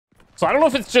So I don't know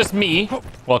if it's just me.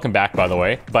 Welcome back, by the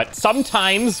way. But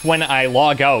sometimes when I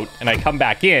log out and I come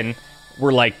back in,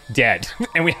 we're like dead.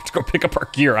 And we have to go pick up our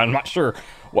gear. I'm not sure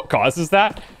what causes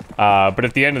that. But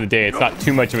at the end of the day, it's not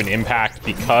too much of an impact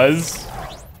because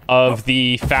of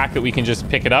the fact that we can just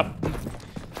pick it up.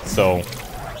 So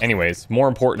anyways, more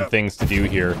important things to do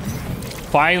here.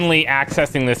 Finally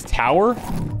accessing this tower,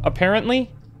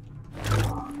 apparently.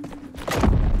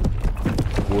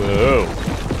 Whoa.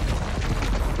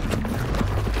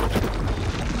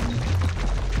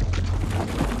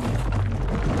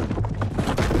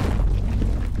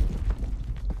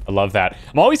 I love that.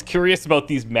 I'm always curious about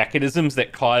these mechanisms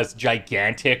that cause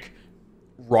gigantic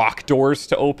rock doors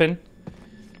to open.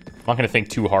 I'm not going to think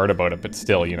too hard about it, but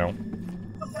still, you know.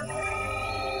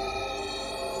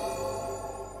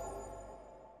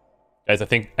 Guys, I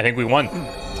think we won.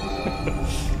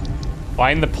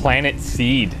 Find the planet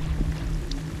seed.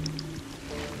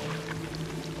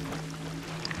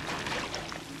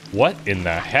 What in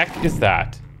the heck is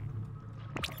that?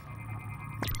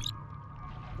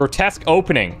 Grotesque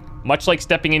opening. Much like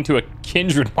stepping into a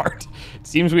kindred mart. It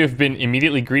seems we have been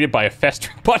immediately greeted by a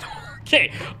festering butt.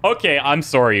 Okay, I'm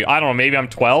sorry. I don't know, maybe I'm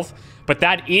 12. But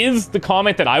that is the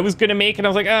comment that I was going to make, and I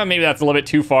was like, oh, maybe that's a little bit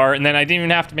too far, and then I didn't even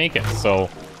have to make it, so...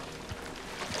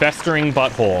 Festering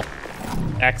butthole.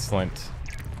 Excellent.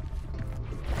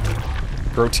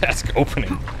 Grotesque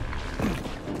opening.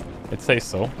 I'd say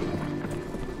so.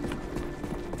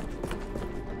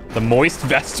 The moist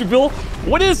vestibule?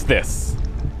 What is this?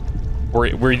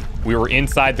 We were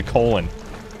inside the colon.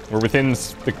 We're within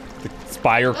the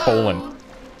spire colon.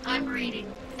 I'm reading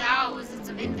thousands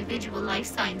of individual life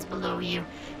signs below you.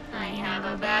 I have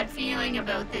a bad feeling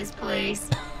about this place.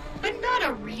 But not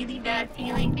a really bad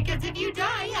feeling, because if you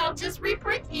die, I'll just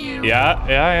reprint you.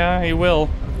 Yeah, you will.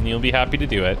 And you'll be happy to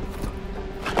do it.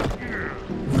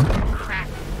 Crap.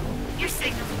 Your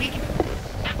signal's weak.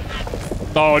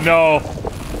 Oh, no.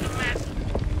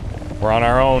 We're on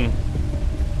our own.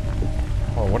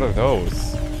 Oh, what are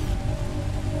those?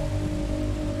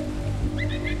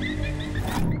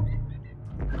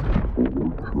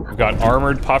 We've got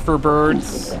armored puffer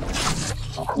birds.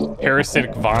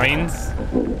 Parasitic vines.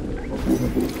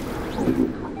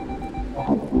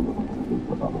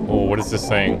 Oh, what is this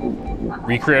saying?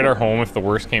 Recreate our home if the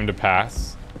worst came to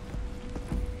pass.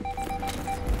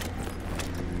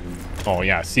 Oh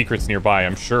yeah, secrets nearby,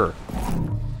 I'm sure.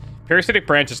 Parasitic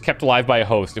branch is kept alive by a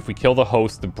host. If we kill the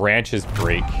host, the branches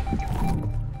break.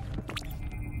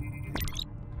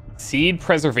 Seed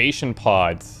preservation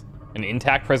pods. An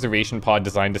intact preservation pod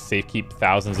designed to safekeep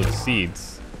thousands of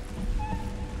seeds.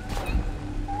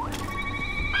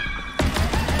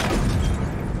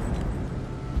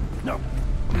 No.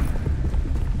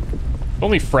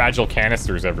 Only fragile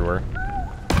canisters everywhere.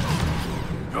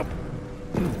 Nope.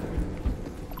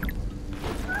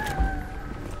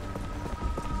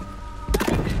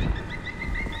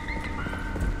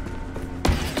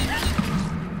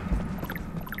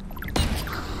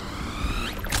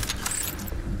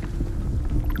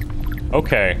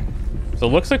 Okay, so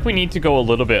it looks like we need to go a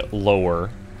little bit lower.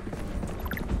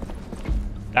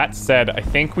 That said, I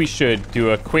think we should do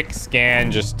a quick scan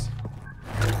just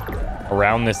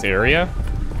around this area.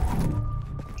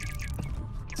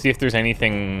 See if there's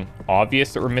anything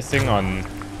obvious that we're missing on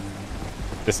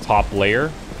this top layer.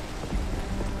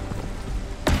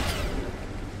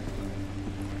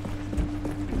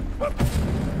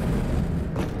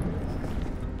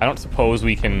 I don't suppose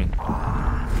we can...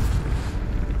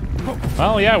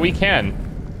 Well, yeah, we can.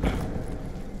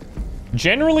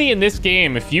 Generally in this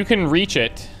game, if you can reach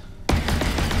it...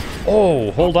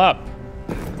 Oh, hold up.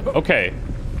 Okay.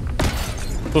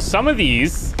 So some of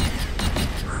these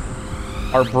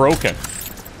are broken.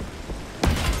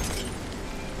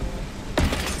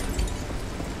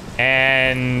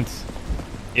 And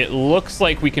it looks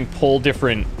like we can pull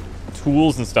different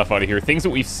tools and stuff out of here. Things that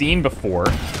we've seen before.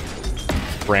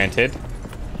 Granted.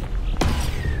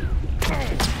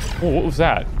 Oh, what was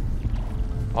that?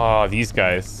 Oh, these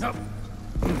guys. No.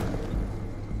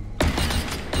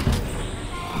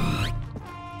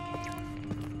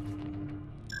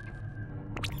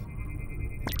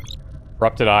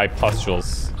 Corrupted eye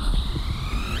pustules.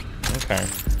 Okay.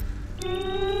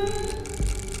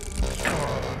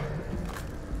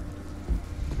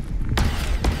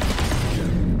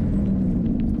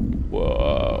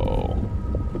 Whoa.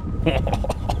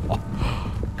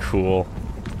 Cool.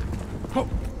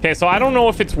 Okay, so I don't know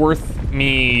if it's worth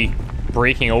me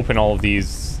breaking open all of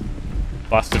these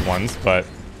busted ones, but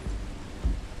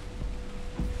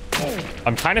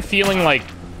I'm kind of feeling like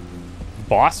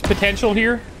boss potential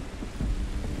here.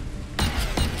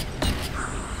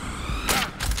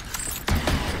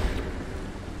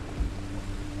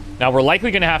 Now, we're likely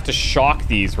going to have to shock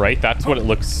these, right? That's what it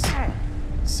looks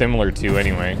similar to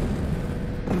anyway.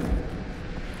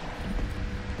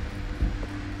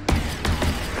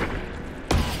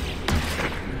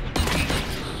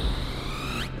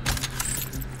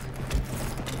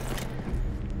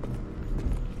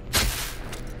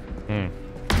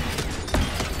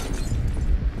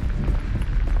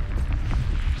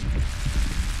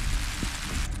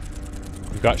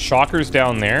 We've got shockers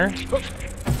down there.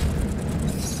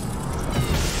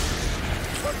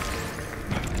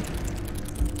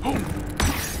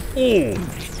 Oh!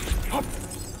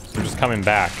 They're just coming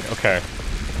back. Okay.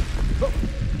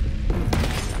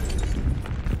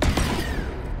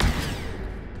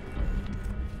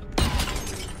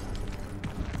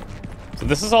 So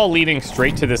this is all leading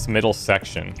straight to this middle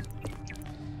section.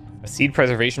 A seed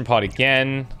preservation pod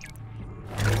again.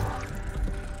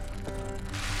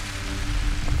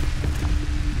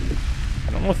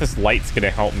 I don't know if this light's gonna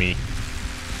help me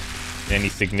in any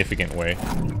significant way.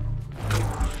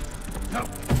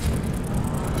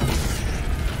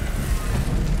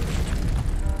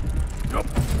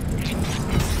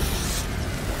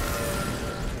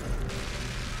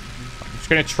 I'm just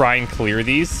gonna try and clear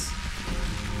these.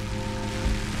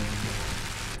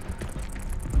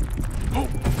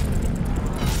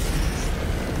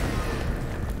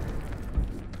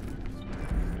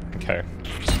 Okay.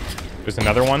 There's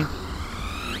another one.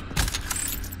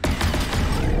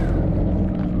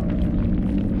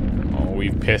 Oh,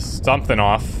 we've pissed something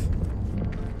off.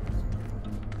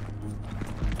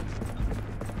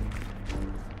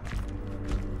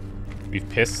 We've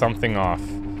pissed something off.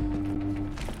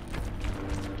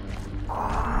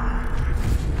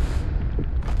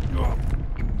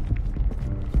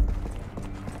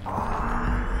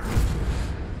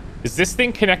 Is this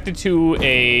thing connected to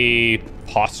a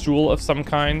postule of some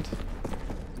kind?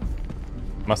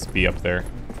 Must be up there.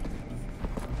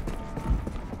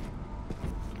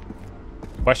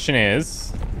 Question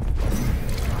is...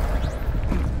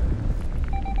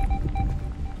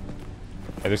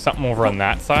 Okay, there's something over on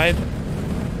that side.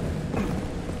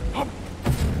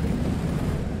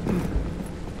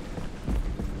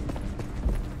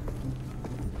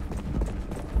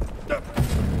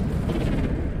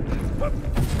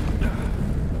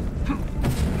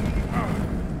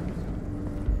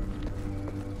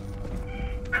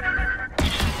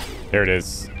 There it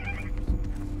is.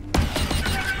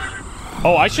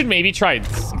 Oh, I should maybe try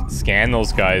and scan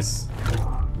those guys.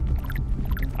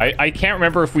 I can't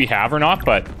remember if we have or not,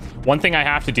 but one thing I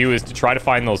have to do is to try to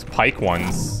find those pike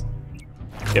ones.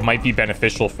 It might be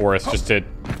beneficial for us just to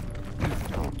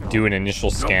do an initial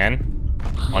scan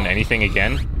on anything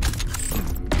again.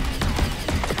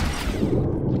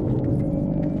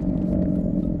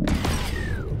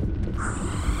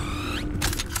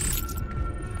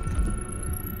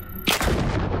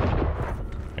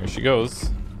 There she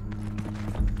goes.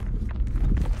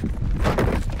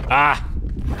 Ah!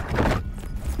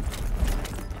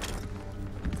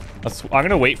 I'm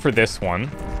gonna wait for this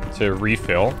one to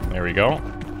refill. There we go.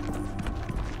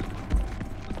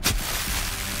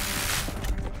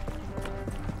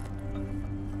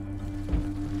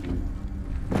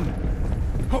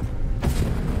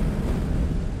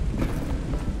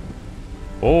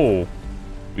 Oh,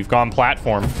 we've gone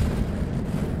platform.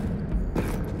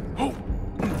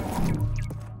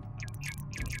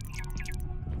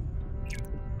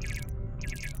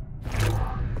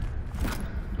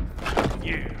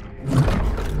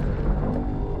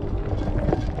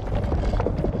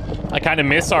 I kind of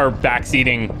miss our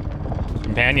backseating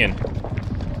companion.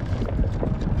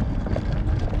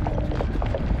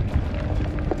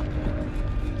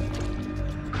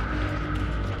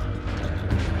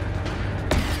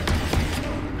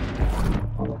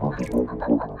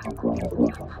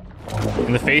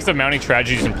 In the face of mounting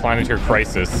tragedies and planetary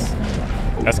crisis,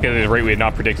 escalated at a rate we had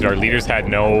not predicted, our leaders had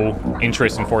no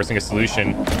interest in forcing a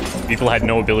solution. People had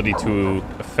no ability to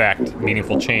affect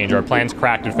meaningful change. Our plans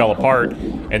cracked and fell apart,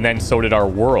 and then so did our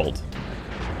world.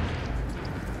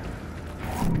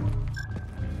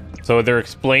 So they're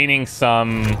explaining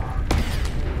some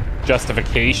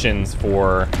justifications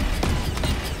for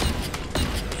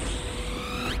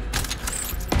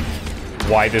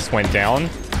why this went down,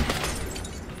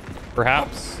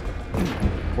 perhaps.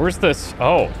 Where's this?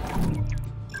 Oh.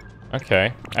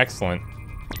 Okay, excellent.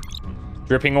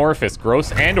 Dripping orifice,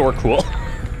 gross and or cool.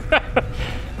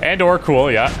 And or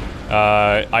cool, yeah.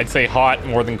 I'd say hot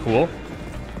more than cool.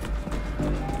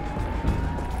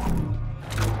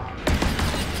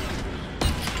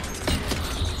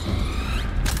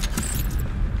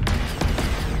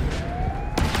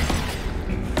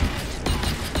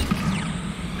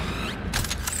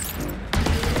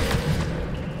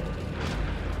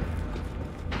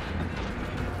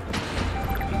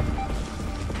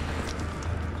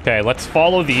 Okay, let's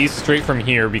follow these straight from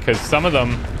here because some of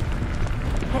them,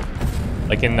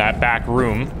 like in that back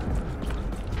room.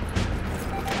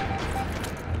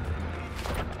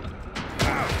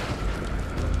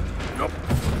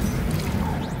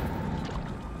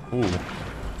 Ooh.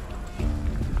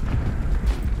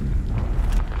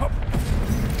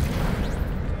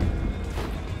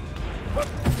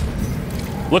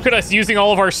 Look at us using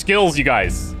all of our skills, you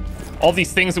guys. All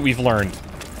these things that we've learned.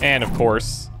 And of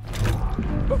course,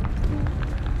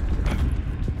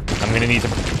 I'm gonna need to...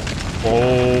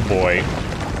 Oh boy.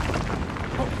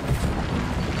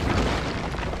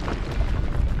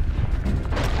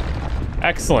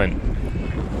 Excellent.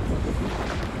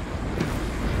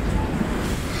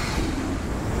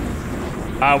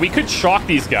 We could shock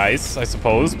these guys, I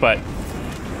suppose, but...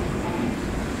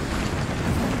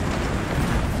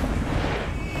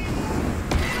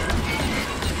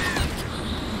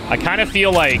 I kind of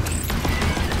feel like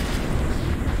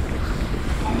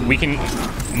we can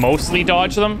mostly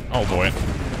dodge them. Oh boy.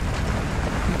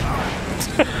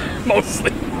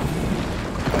 Mostly.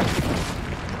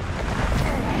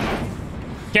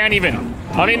 Can't even.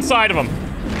 I'm inside of them.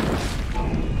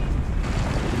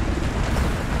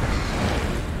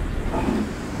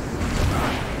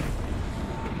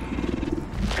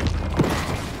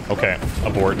 Okay,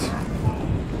 abort.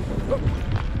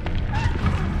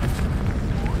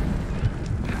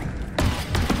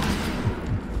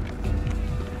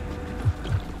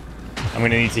 I'm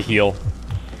gonna need to heal.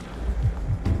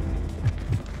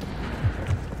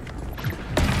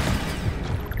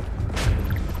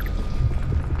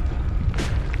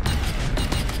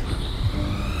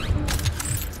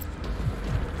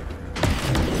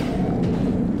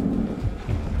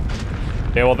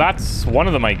 Okay, well that's one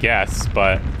of them, I guess,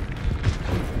 but...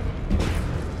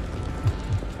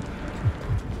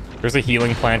 There's a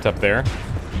healing plant up there.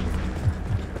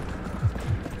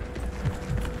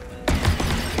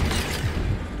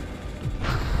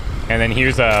 And then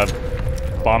here's a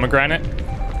pomegranate.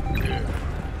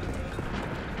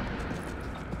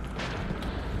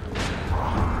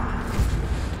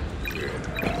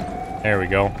 There we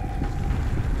go.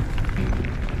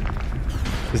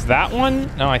 Is that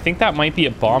one? No, I think that might be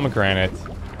a pomegranate.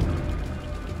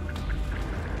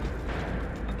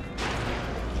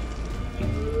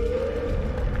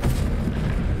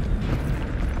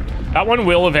 That one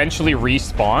will eventually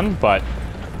respawn, but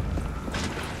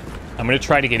I'm gonna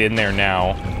try to get in there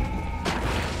now.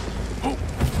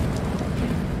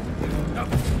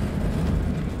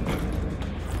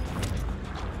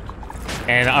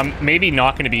 And I'm maybe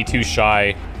not gonna be too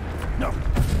shy. No.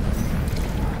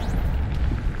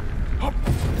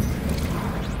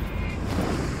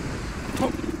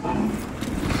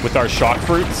 With our shock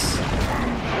fruits.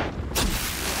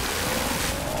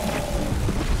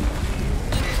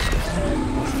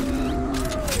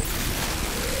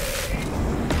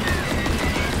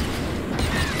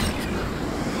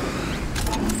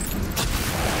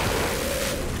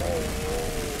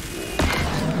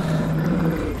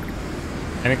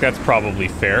 I think that's probably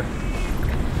fair.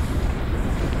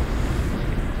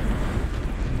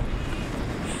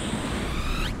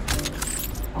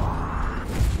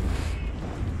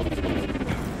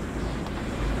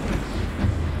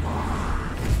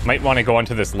 Might want to go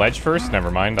onto this ledge first. Never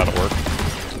mind, that'll work.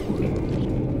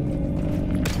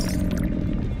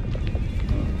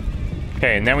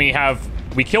 Okay, and then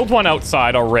we killed one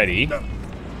outside already. So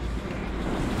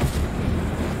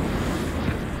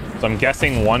I'm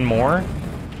guessing one more.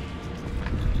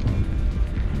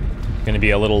 Gonna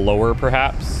be a little lower,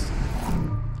 perhaps.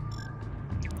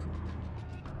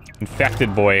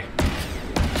 Infected boy.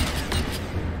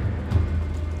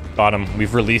 Got him.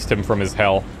 We've released him from his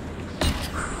hell.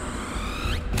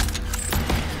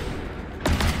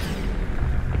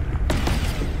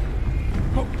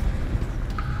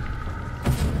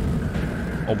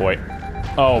 Oh boy.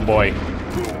 Oh boy.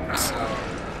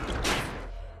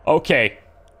 Okay.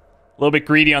 A little bit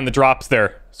greedy on the drops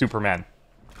there, Superman.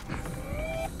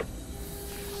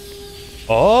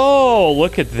 Oh,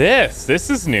 look at this. This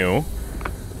is new.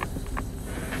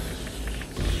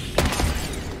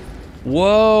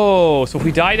 Whoa. So if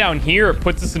we die down here, it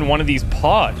puts us in one of these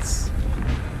pods.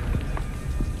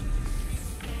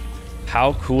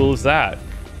 How cool is that?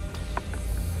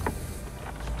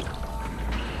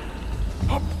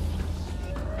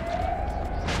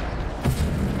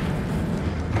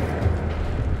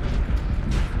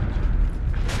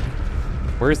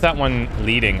 Where's that one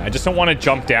leading? I just don't want to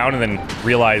jump down and then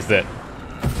realize that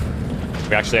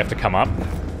we actually have to come up.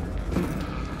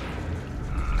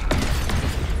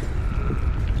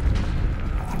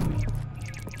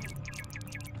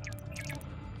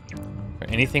 Okay,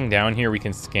 anything down here we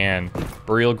can scan?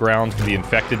 Burial grounds for the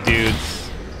infected dudes.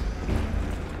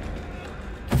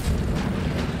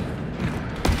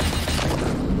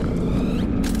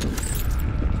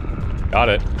 Got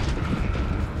it.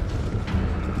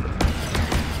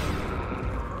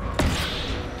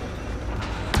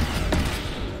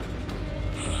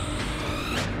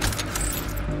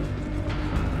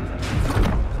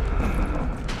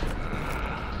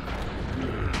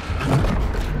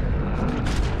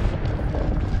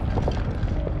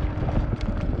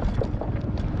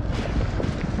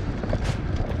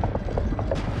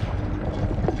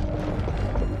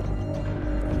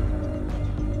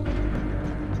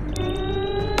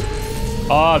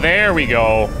 Oh, there we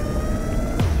go.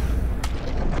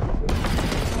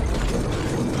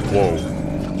 Whoa.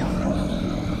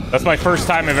 That's my first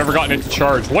time I've ever gotten it to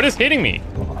charge. What is hitting me?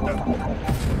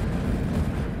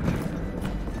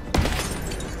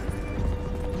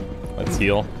 Let's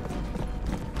heal.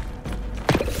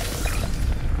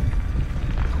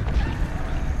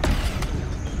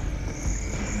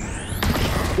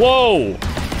 Whoa!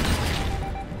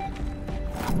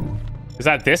 Is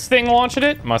that this thing launching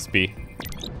it? Must be.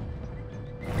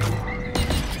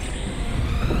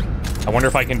 I wonder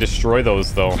if I can destroy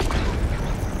those, though.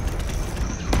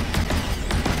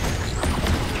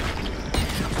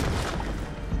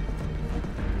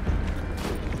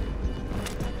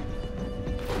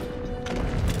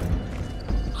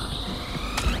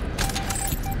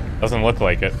 Doesn't look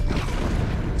like it.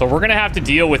 So we're gonna have to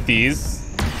deal with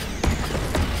these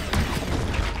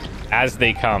as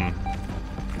they come.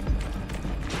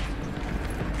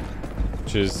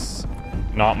 Which is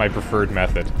not my preferred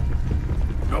method.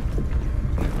 Nope.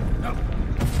 Nope.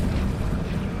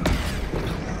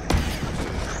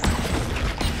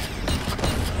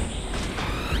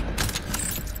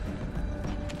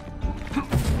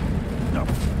 Nope.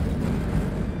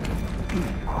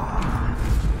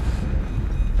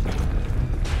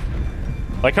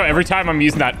 Like how every time I'm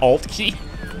using that Alt key,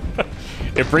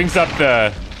 it brings up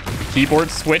the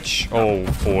keyboard switch. Oh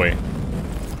boy.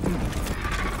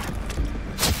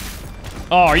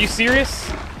 Oh, are you serious?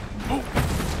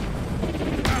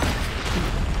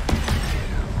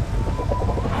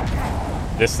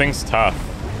 This thing's tough.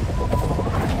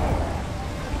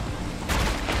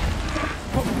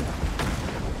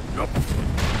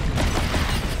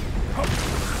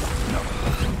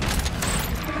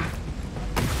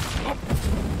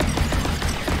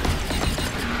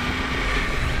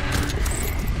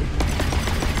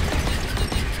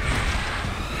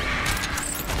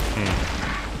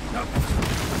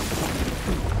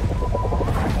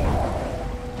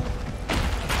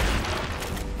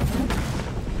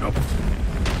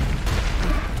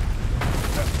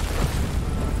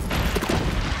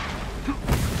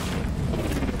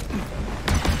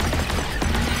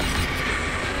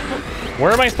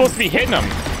 Where am I supposed to be hitting them?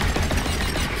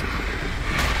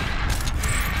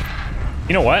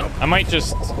 You know what? I might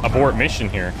just abort mission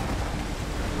here.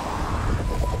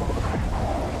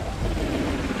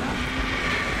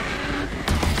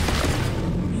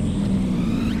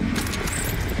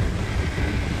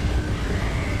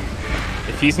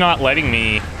 If he's not letting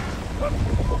me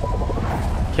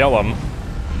kill him.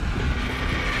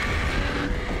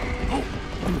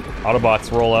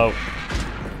 Autobots roll out.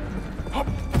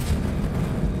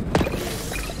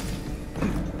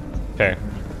 Okay,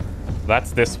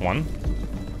 that's this one.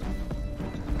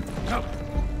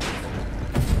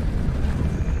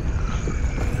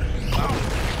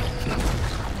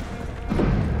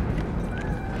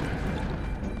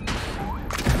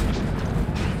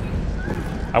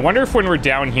 I wonder if when we're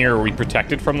down here, are we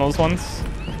protected from those ones?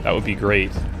 That would be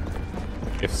great.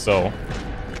 If so.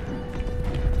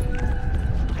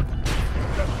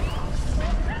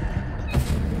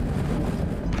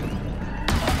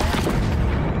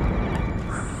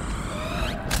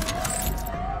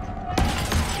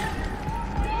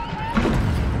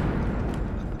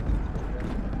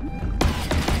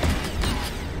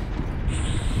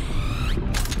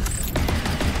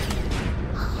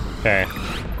 Okay.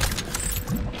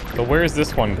 So where is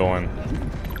this one going?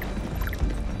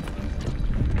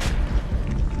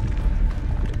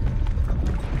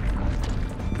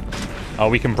 Oh,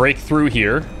 we can break through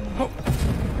here.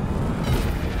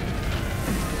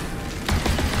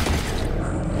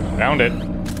 Found it.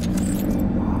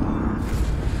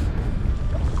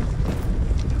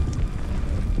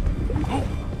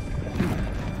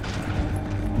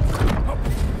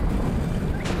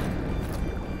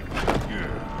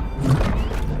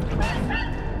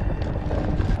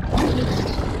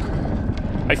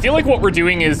 I feel like what we're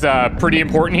doing is pretty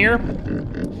important here.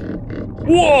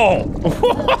 Whoa!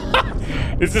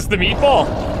 Is this the meatball?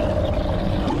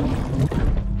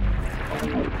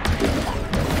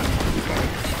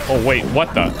 Oh, wait,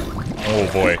 what the?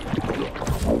 Oh, boy.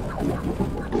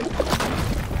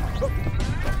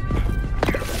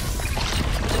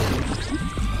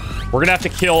 We're gonna have to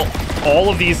kill all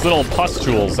of these little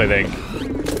pustules, I think.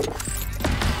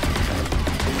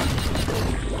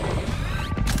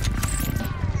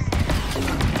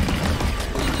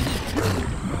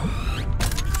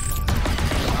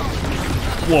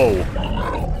 Whoa.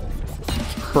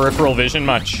 Peripheral vision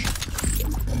much.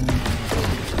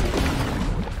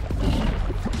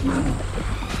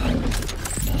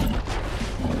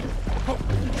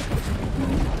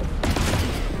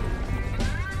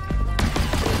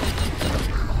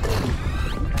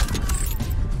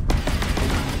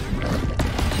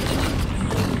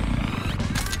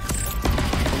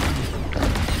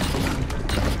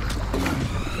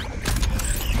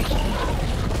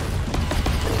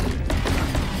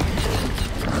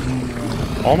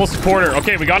 Almost a quarter.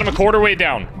 Okay, we got him a quarter way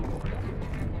down.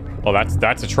 Oh,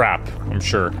 that's a trap, I'm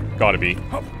sure. Gotta be.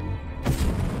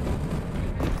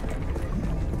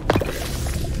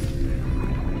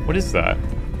 What is that?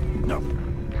 No.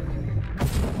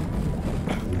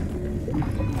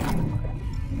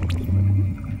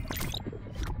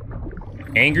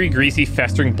 Angry, greasy,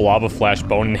 festering blob of flesh,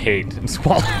 bone, and hate. And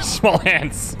small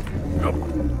hands. Nope.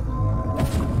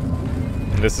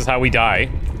 And this is how we die.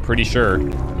 Pretty sure.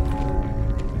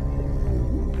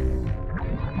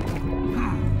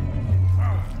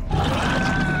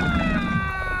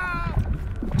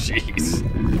 Jeez.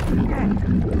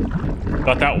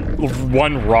 Got that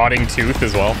one rotting tooth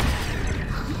as well.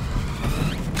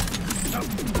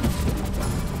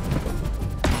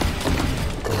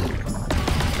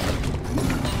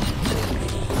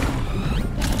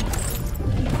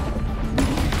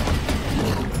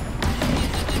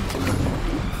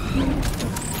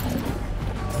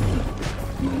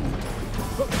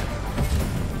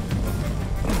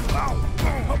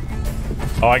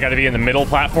 Oh, I gotta be in the middle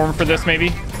platform for this,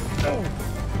 maybe?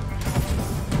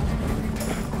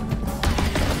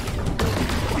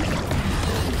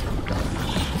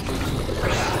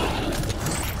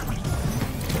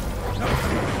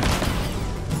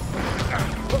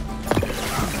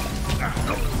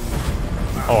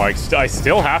 Oh, I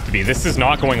still have to be. This is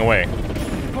not going away.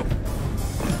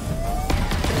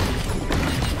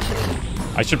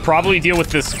 I should probably deal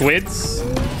with the squids.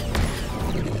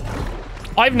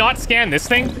 I've not scanned this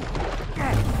thing.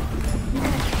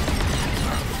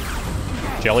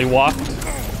 Jelly waft.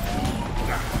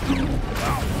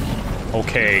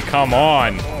 Okay, come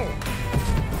on.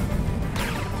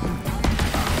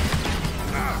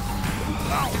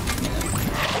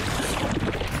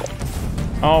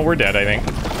 Oh, we're dead, I think.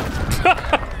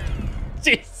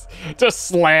 Jeez, just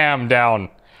slam down.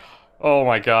 Oh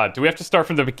my god. Do we have to start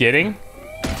from the beginning?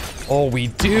 Oh, we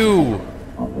do.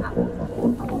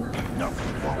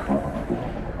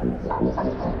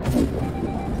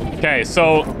 Okay,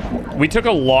 so we took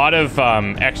a lot of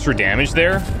extra damage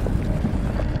there.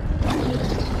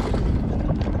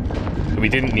 We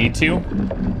didn't need to.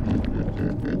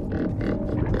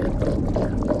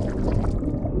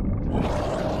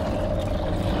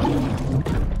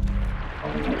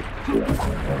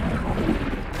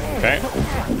 Okay.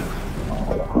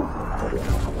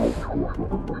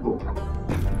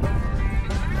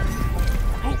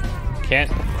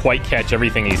 Can't quite catch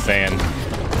everything he's saying.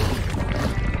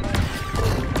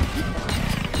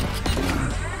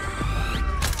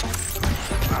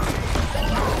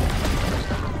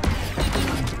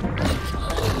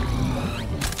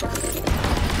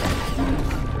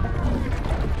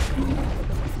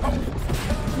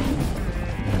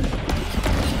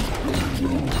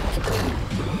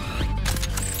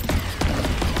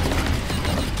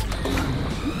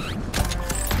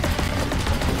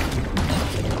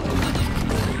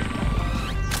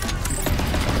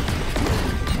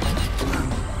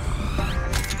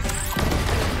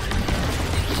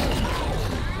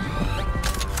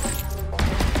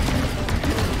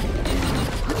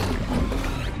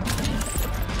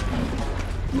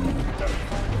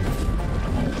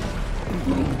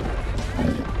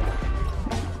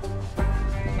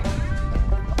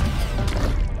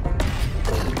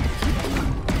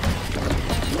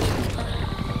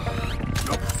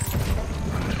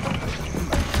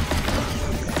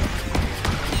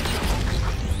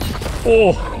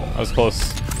 Oh, that was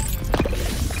close.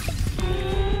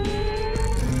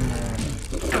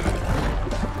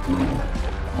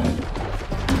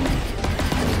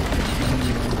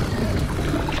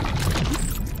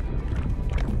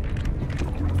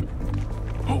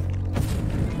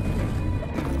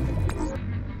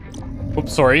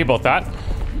 Oops, sorry about that.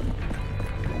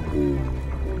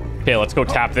 Okay, let's go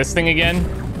tap this thing again.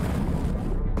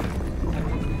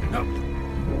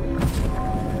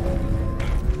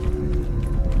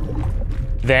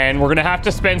 then we're gonna have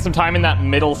to spend some time in that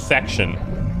middle section.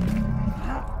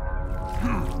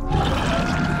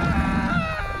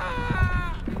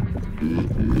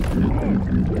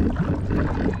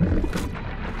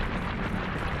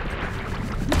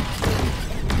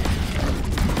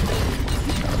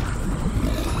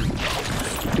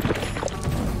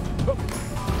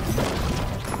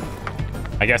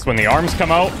 I guess when the arms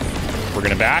come out, we're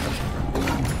gonna back.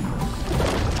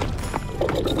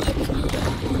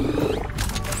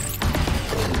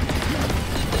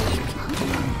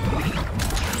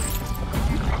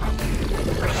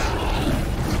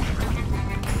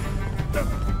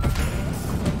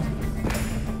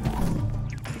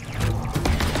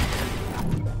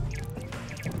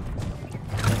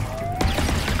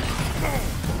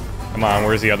 Come on,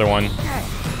 where's the other one?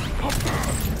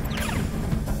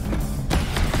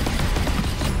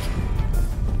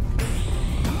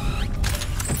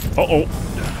 Uh-oh.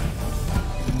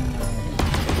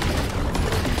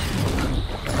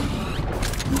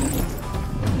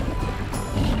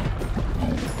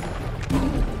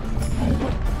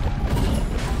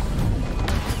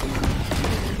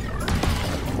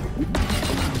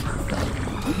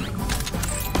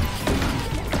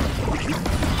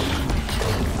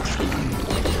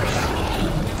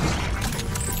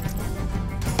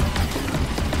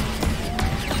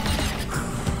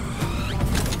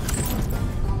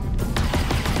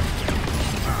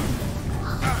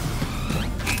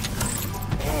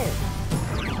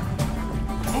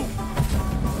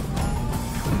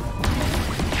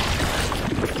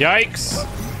 Yikes.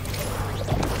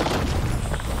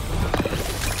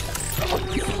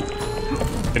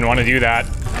 Didn't want to do that.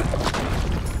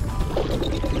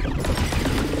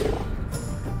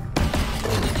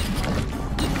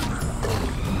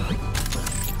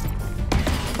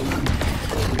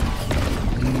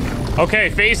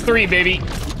 Okay, phase 3, baby.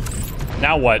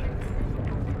 Now what?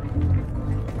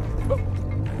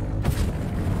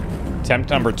 Attempt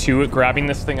number 2 at grabbing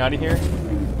this thing out of here.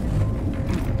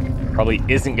 Probably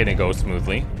isn't gonna go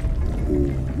smoothly.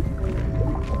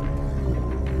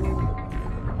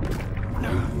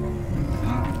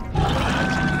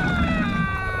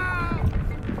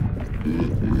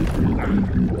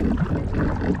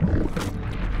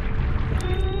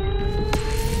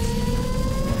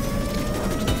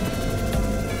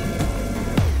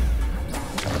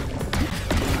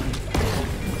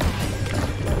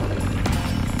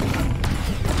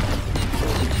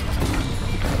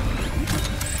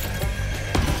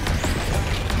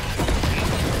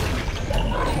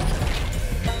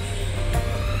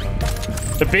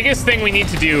 The biggest thing we need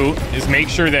to do is make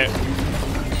sure that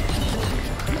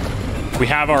we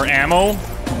have our ammo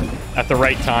at the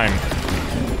right time.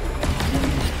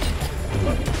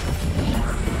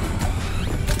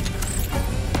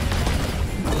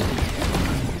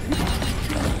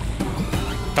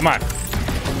 Come on.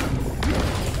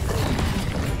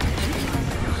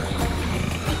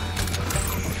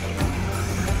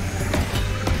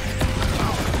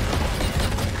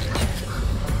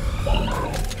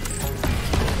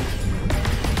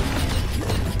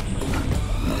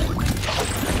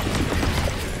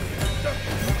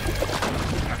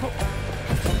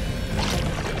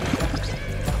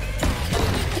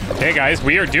 Hey guys,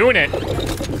 we are doing it.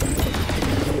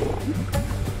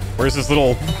 Where's this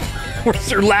little... Where's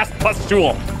your last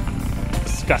pustule?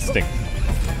 Disgusting.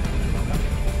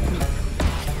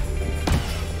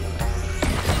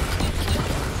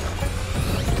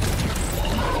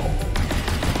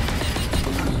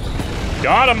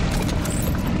 Got him.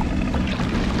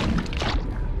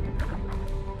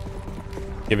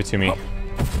 Give it to me.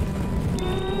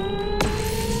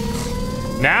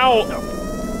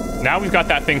 Now we've got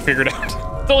that thing figured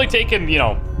out. It's only taken, you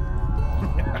know,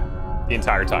 the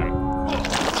entire time.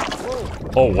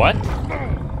 Oh, what?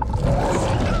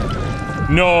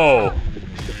 No.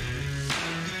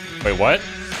 Wait, what?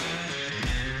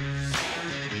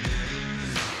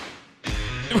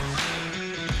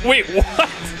 Wait, what?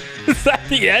 Is that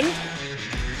the end?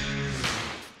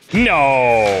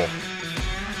 No.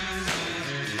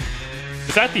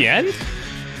 Is that the end?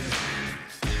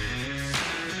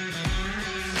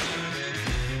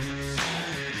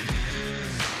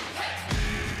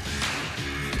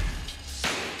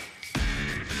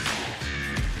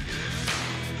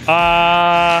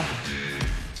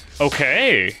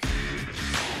 Okay.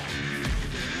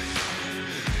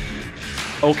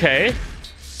 Okay.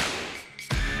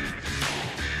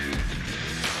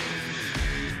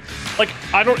 Like,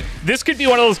 I don't... This could be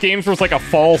one of those games where it's like a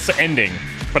false ending.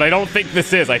 But I don't think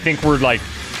this is. I think we're like...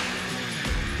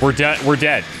 We're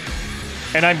dead.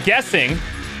 And I'm guessing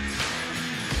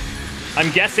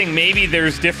maybe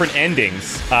there's different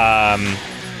endings.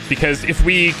 Because if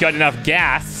we got enough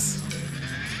gas,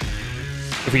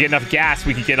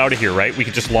 we could get out of here, right? We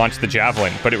could just launch the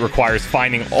javelin, but it requires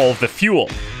finding all of the fuel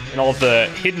and all of the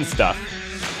hidden stuff.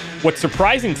 What's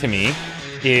surprising to me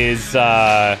is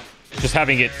just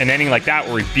having it an ending like that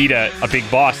where we beat a big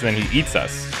boss and then he eats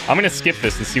us. I'm gonna skip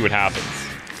this and see what happens.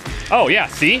 Oh yeah,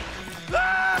 see?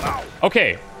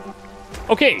 Okay,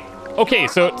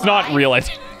 so it's not real. I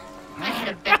had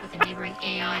a bet with the neighboring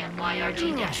AI on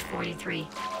YRG-43.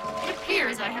 It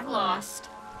appears I have lost.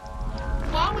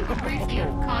 While we were briefly out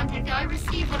of contact, I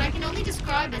received what I can only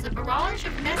describe as a barrage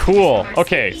of messages. Cool. from our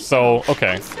Okay, CEO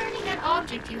okay. concerning that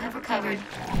object you have recovered.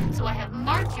 So I have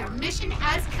marked your mission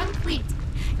as complete.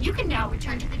 You can now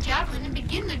return to the Javelin and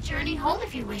begin the journey home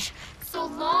if you wish, so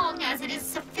long as it is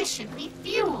sufficiently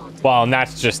fueled. Well, and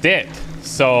that's just it.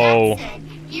 So... That said,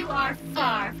 you are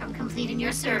far from completing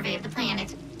your survey of the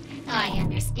planet. I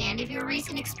understand if your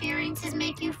recent experiences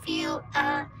make you feel,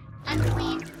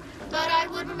 unclean, but I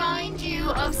would remind you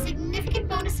of significant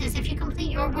bonuses if you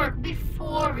complete your work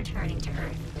before returning to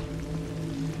Earth.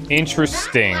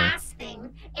 Interesting. That last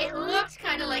thing, it looked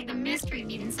kind of like the mystery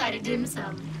meat inside a dim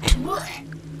sum. Well,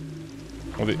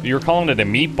 you were calling it a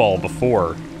meatball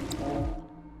before.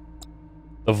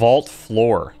 The vault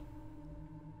floor.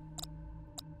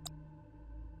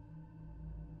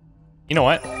 You know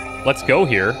what? Let's go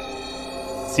here.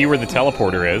 See where the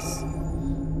teleporter is.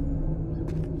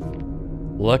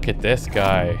 Look at this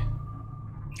guy.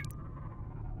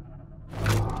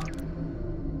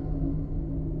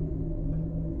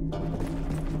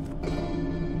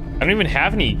 I don't even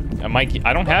have any...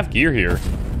 I don't have gear here.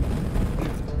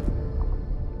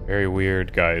 Very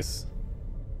weird, guys.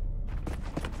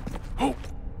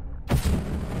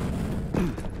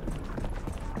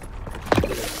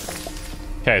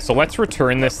 Okay, so let's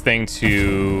return this thing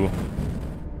to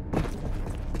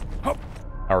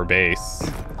our base.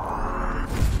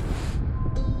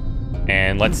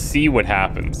 And let's see what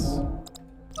happens.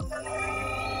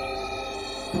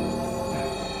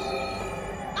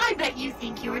 I bet you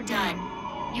think you're done.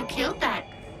 You killed that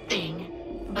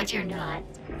thing, but you're not.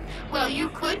 Well, you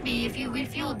could be if you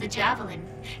refueled the Javelin.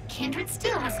 Kindred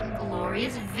still has some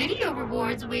glorious video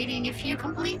rewards waiting if you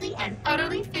completely and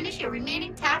utterly finish your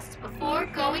remaining tasks before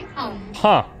going home.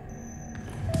 Huh.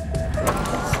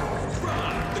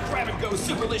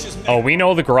 Oh, we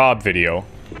know the Grob video.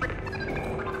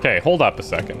 Okay, hold up a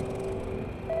second.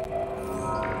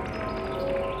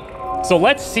 So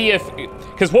let's see if...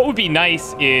 Because what would be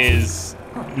nice is...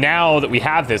 Now that we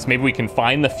have this, maybe we can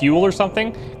find the fuel or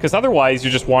something? Because otherwise,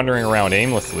 you're just wandering around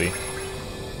aimlessly.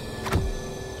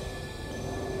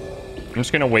 I'm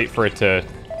just gonna wait for it to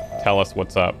tell us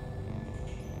what's up.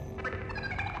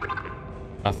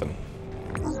 Nothing.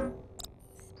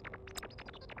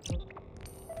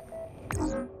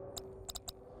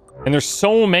 And there's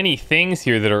so many things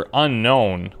here that are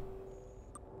unknown.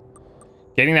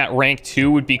 Getting that rank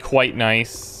 2 would be quite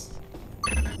nice.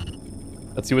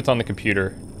 Let's see what's on the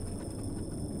computer.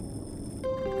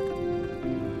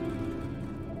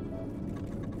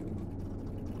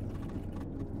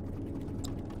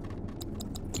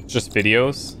 Just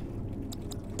videos.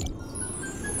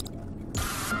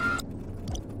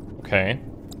 Okay.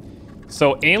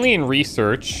 So alien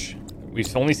research.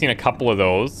 We've only seen a couple of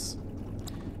those.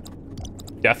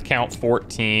 Death count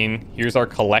 14. Here's our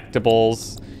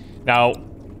collectibles. Now,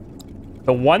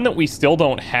 the one that we still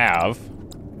don't have...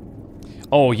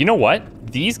 Oh, you know what?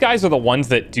 These guys are the ones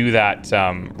that do that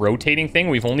rotating thing.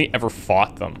 We've only ever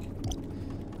fought them.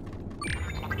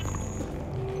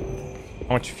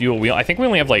 How much fuel? I think we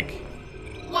only have like...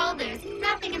 Well, there's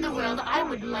nothing in the world I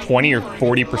would like 20 or more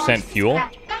 40% than fuel?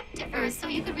 back to Earth so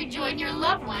you could rejoin your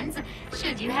loved ones,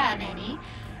 should you have any.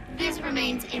 This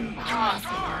remains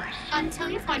impossible until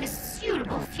you find a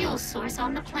suitable fuel source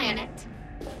on the planet.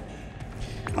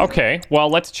 Okay, well,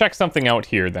 let's check something out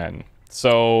here then.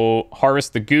 So,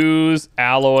 harvest the goos,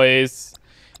 alloys.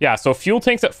 Yeah, so fuel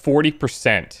tank's at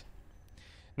 40%.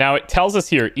 Now, it tells us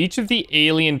here, each of the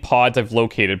alien pods I've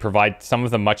located provide some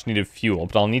of the much-needed fuel,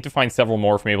 but I'll need to find several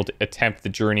more if I'm able to attempt the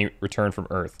journey return from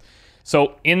Earth.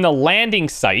 So, in the landing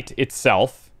site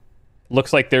itself,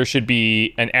 looks like there should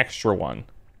be an extra one.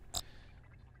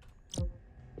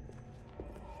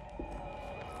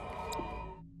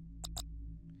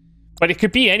 But it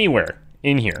could be anywhere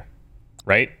in here,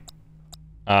 right?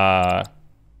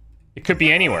 It could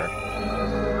be anywhere.